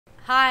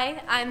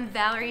Hi, I'm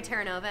Valerie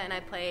Terranova and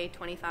I play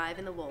 25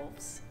 in The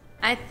Wolves.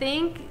 I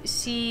think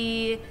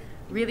she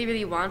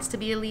really wants to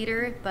be a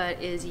leader,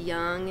 but is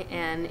young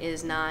and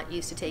is not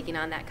used to taking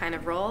on that kind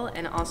of role,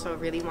 and also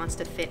really wants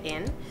to fit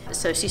in.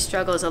 So she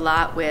struggles a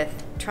lot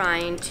with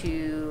trying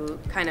to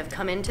kind of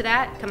come into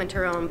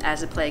her own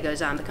as the play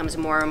goes on, becomes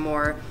more and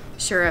more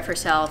sure of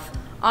herself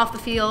off the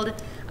field,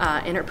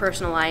 in her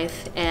personal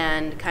life,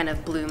 and kind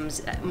of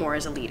blooms more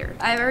as a leader.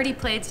 I've already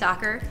played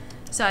soccer,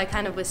 so I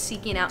kind of was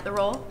seeking out the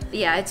role.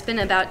 Yeah, it's been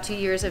about 2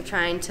 years of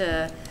trying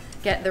to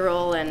get the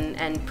role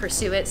and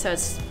pursue it, so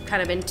it's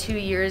kind of been 2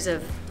 years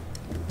of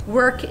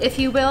work, if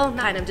you will,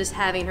 kind of just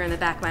having her in the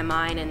back of my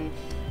mind and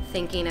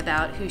thinking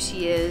about who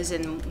she is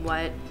and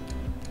what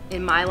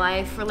in my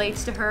life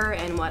relates to her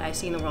and what I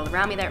see in the world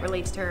around me that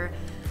relates to her.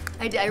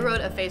 I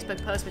wrote a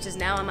Facebook post, which is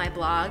now on my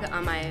blog,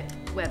 on my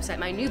website,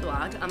 my new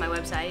blog on my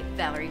website,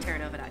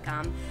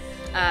 ValerieTerranova.com,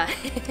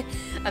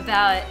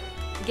 about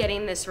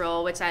getting this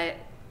role, which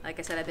like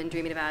I said, I've been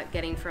dreaming about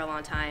getting for a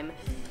long time.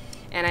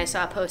 And I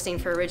saw a posting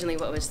for originally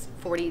what was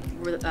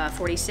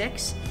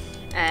 46,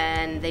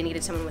 and they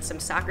needed someone with some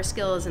soccer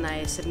skills, and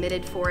I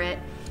submitted for it,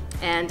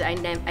 and I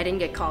didn't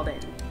get called in.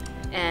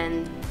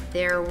 And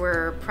there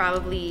were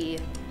probably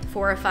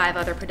 4 or 5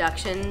 other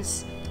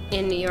productions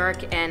in New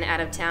York and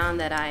out of town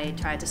that I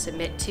tried to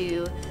submit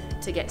to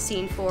get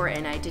seen for,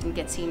 and I didn't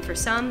get seen for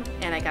some,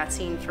 and I got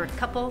seen for a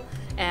couple,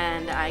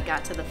 and I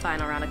got to the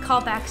final round of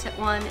callbacks at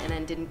one and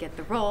then didn't get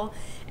the role.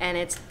 And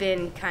it's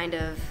been kind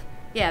of,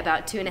 yeah,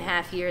 about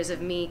 2.5 years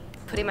of me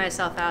putting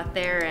myself out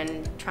there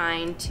and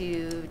trying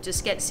to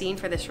just get seen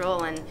for this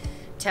role and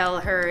tell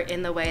her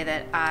in the way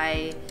that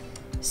I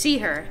see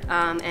her.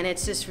 And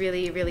it's just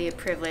really a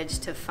privilege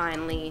to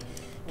finally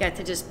get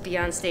to just be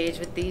on stage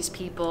with these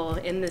people,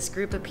 in this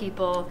group of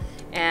people,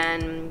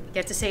 and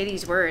get to say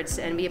these words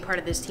and be a part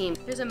of this team.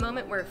 There's a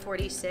moment where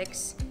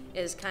 46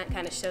 is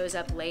kind of shows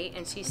up late,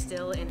 and she's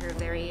still in her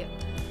very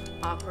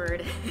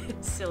awkward,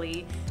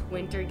 silly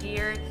winter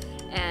gear,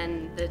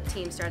 and the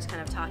team starts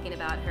kind of talking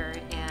about her,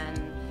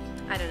 and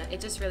I don't know, it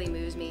just really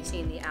moves me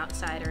seeing the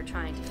outsider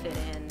trying to fit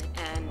in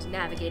and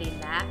navigating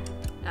that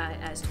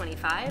as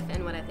 25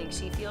 and what I think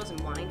she feels and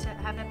wanting to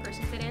have that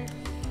person fit in.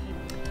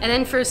 And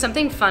then for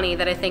something funny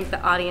that I think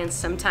the audience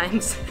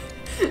sometimes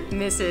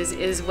misses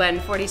is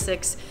when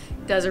 46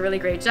 does a really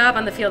great job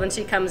on the field and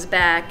she comes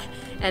back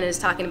and is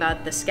talking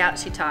about the scout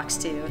she talks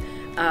to.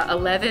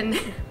 11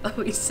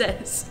 always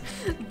says,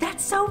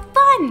 "That's so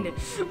fun!"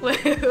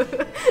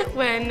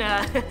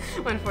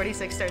 when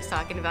 46 starts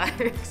talking about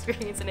her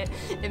experience, and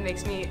it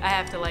makes me, I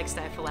have to like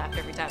stifle laughter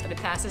every time, but it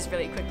passes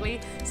really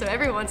quickly. So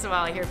every once in a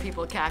while I hear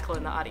people cackle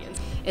in the audience.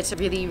 It's a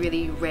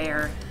really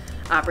rare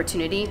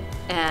opportunity,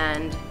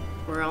 and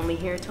we're only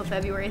here till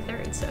February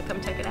 3rd, so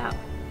come check it out.